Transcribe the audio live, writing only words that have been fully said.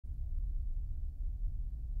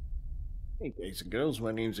Hey guys and girls,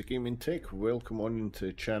 my name's TheGamingTech. Welcome on into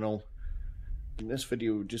the channel. In this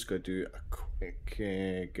video we're just going to do a quick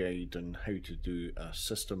guide on how to do a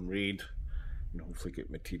system raid and hopefully get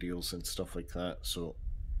materials and stuff like that. So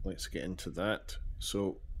let's get into that.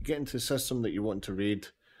 So get into the system that you want to raid.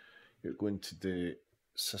 You're going to the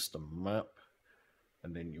system map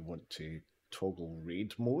and then you want to toggle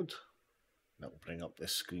raid mode. That will bring up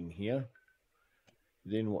this screen here.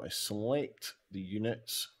 You then want to select the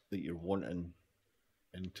units that you're wanting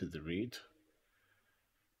into the raid.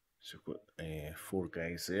 So we've got 4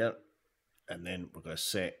 guys there, and then we're going to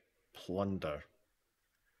set plunder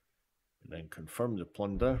and then confirm the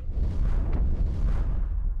plunder.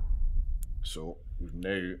 So we've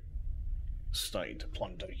now started to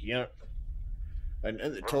plunder here, and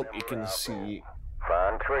at the top you can see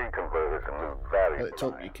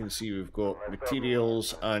we've got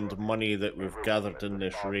materials and money that we've gathered in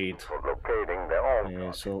this raid.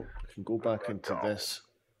 So we can go back into this,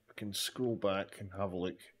 we can scroll back and have a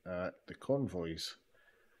look at the convoys.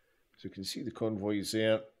 So you can see the convoys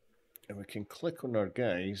there, and we can click on our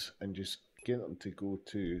guys and just get them to go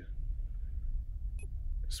to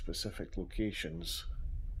specific locations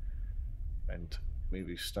and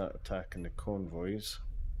maybe start attacking the convoys.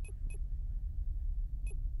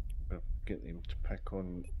 We'll get them to pick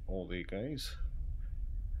on all the guys.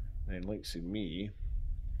 And then like say me,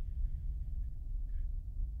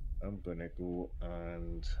 I'm gonna go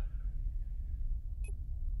and...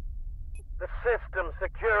 The system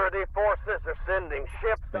security forces are sending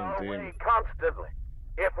ships our way constantly.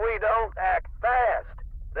 If we don't act fast,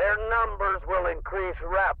 their numbers will increase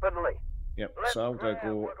rapidly. Yep, so I'm gonna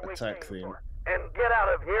go attack them. And get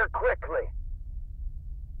out of here quickly.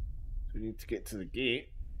 So we need to get to the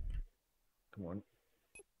gate. Come on.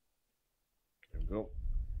 There we go.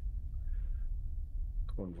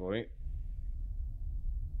 Convoy.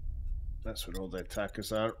 That's where all the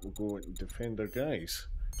attackers are. We'll go and defend our guys.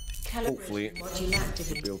 Hopefully we'll be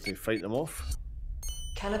able to fight them off.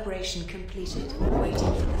 Calibration completed. Waiting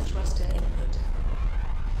for the thruster input.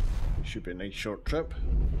 It should be a nice short trip.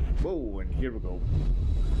 Whoa, and here we go.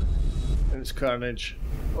 And it's carnage.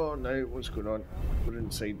 Oh no, what's going on? We're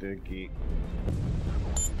inside the gate.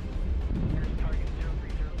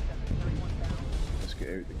 Let's get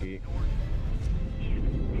out the gate.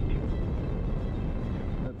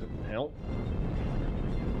 That didn't help.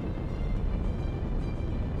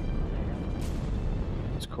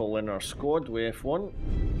 Let's call in our squad with F1.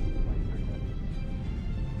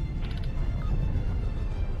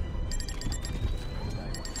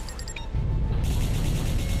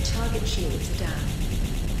 Target shields are down.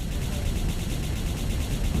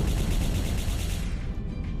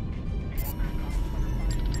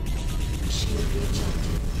 Shield recharged.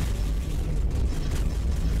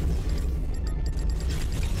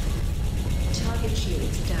 Target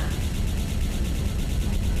shields are down.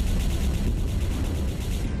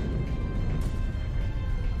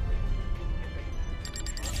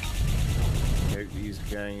 Out these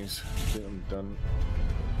guys, get them done.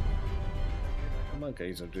 My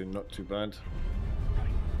guys are doing not too bad.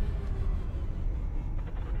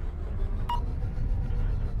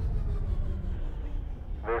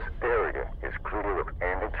 This area is clear of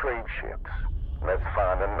any trade ships. Let's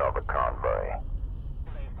find another convoy.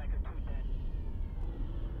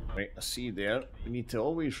 Right, I see there. We need to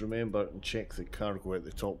always remember and check the cargo at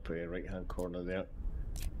the top right hand corner there.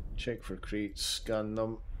 Check for crates, scan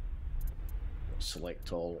them,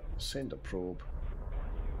 select all, send a probe,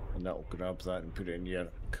 and that will grab that and put it in your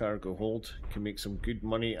cargo hold. You can make some good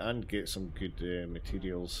money and get some good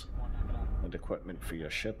materials and equipment for your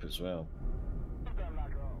ship as well.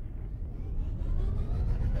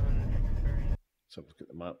 Let's have a look at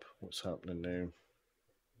the map, what's happening now.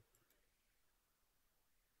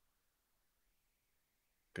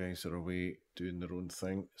 Guys are away doing their own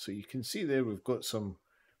thing. So you can see there we've got some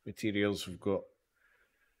materials, we've got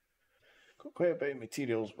quite a bit of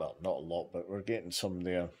materials, well not a lot, but we're getting some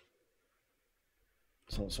there.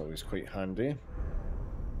 So that's always quite handy.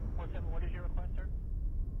 What is your request, sir?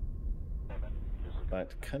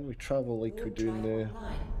 But can we travel like we do in the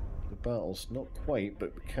battles? Not quite,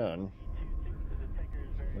 but we can.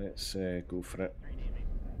 Let's go for it.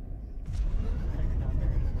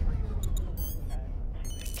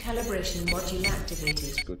 Calibration module activated.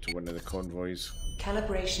 Let's go to one of the convoys.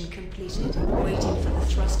 Calibration completed. Waiting for the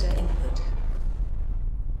thruster input.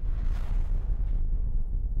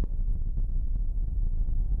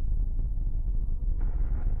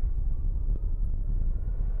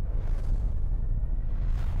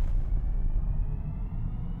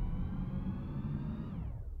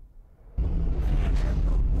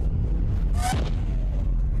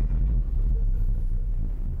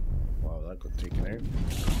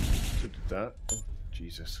 that. Oh,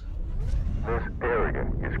 Jesus. This area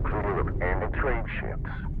is clear of any trade ships.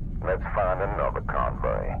 Let's find another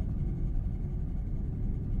convoy.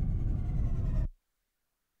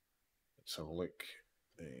 Let's have a look.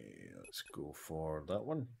 Let's go for that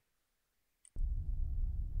one.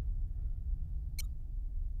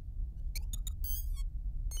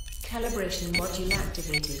 Calibration module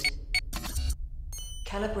activated.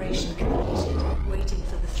 Calibration completed. Waiting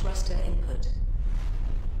for the thruster input.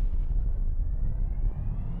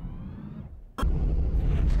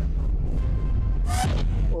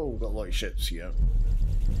 Oh, got a lot of ships here.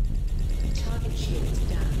 Target shields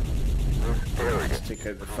down. This area Let's take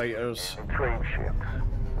out the fighters. is trade ships.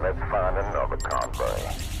 Let's find another convoy.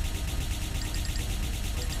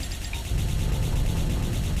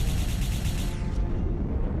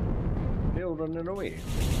 They're all running away.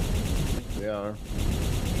 They are.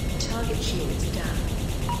 Target shields down.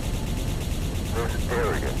 This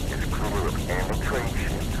area is clear of any trade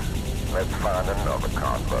ships. Let's find another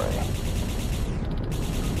convoy.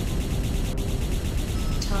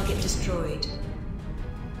 Target destroyed.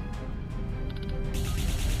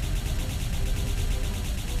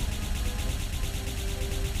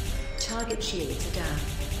 Target shields are down.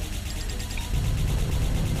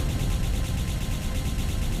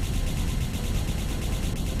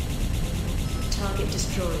 Target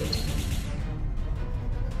destroyed.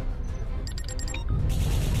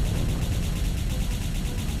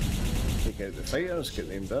 Take out the fighters, get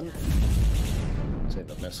them done.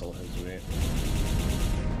 Send a missile his way.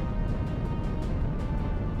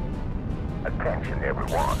 Attention,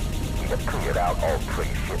 everyone. We have cleared out all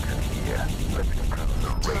trade ships in here. Let's conclude the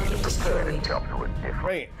raid and prepare to jump to a different...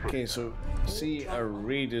 Right, okay, so see our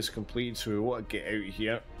raid is complete, so we want to get out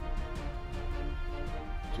here.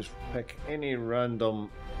 Just pick any random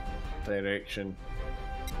direction.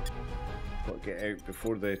 Want to get out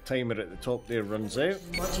before the timer at the top there runs out.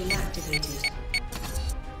 Module activated.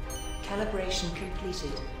 Calibration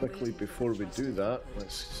completed. Quickly before we do that,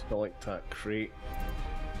 let's select that crate.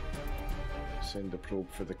 Send the probe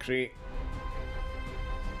for the crate.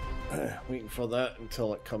 Waiting for that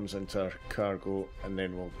until it comes into our cargo, and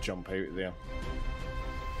then we'll jump out there.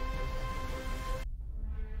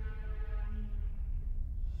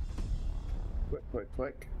 Quick, quick,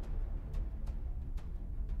 quick.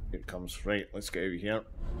 Here it comes. Right, let's get out of here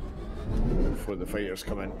before the fighters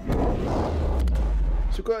come in.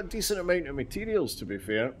 So we've got a decent amount of materials, to be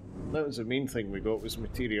fair. That was the main thing we got, was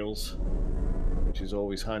materials, which is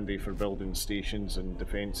always handy for building stations and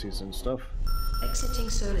defences and stuff. Exiting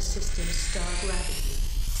solar system star gravity.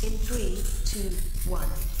 In 3, 2, 1.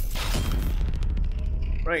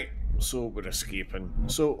 Right, so we're escaping.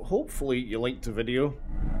 So hopefully you liked the video.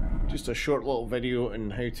 Just a short little video on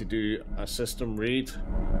how to do a system raid.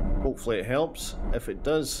 Hopefully it helps. If it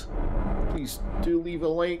does, please do leave a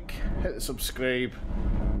like, hit the subscribe,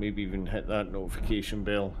 maybe even hit that notification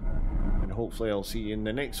bell. And hopefully I'll see you in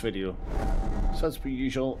the next video. So as per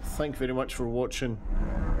usual, thank you very much for watching,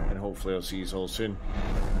 and hopefully I'll see you all soon.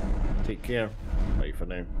 Take care. Bye for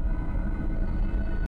now.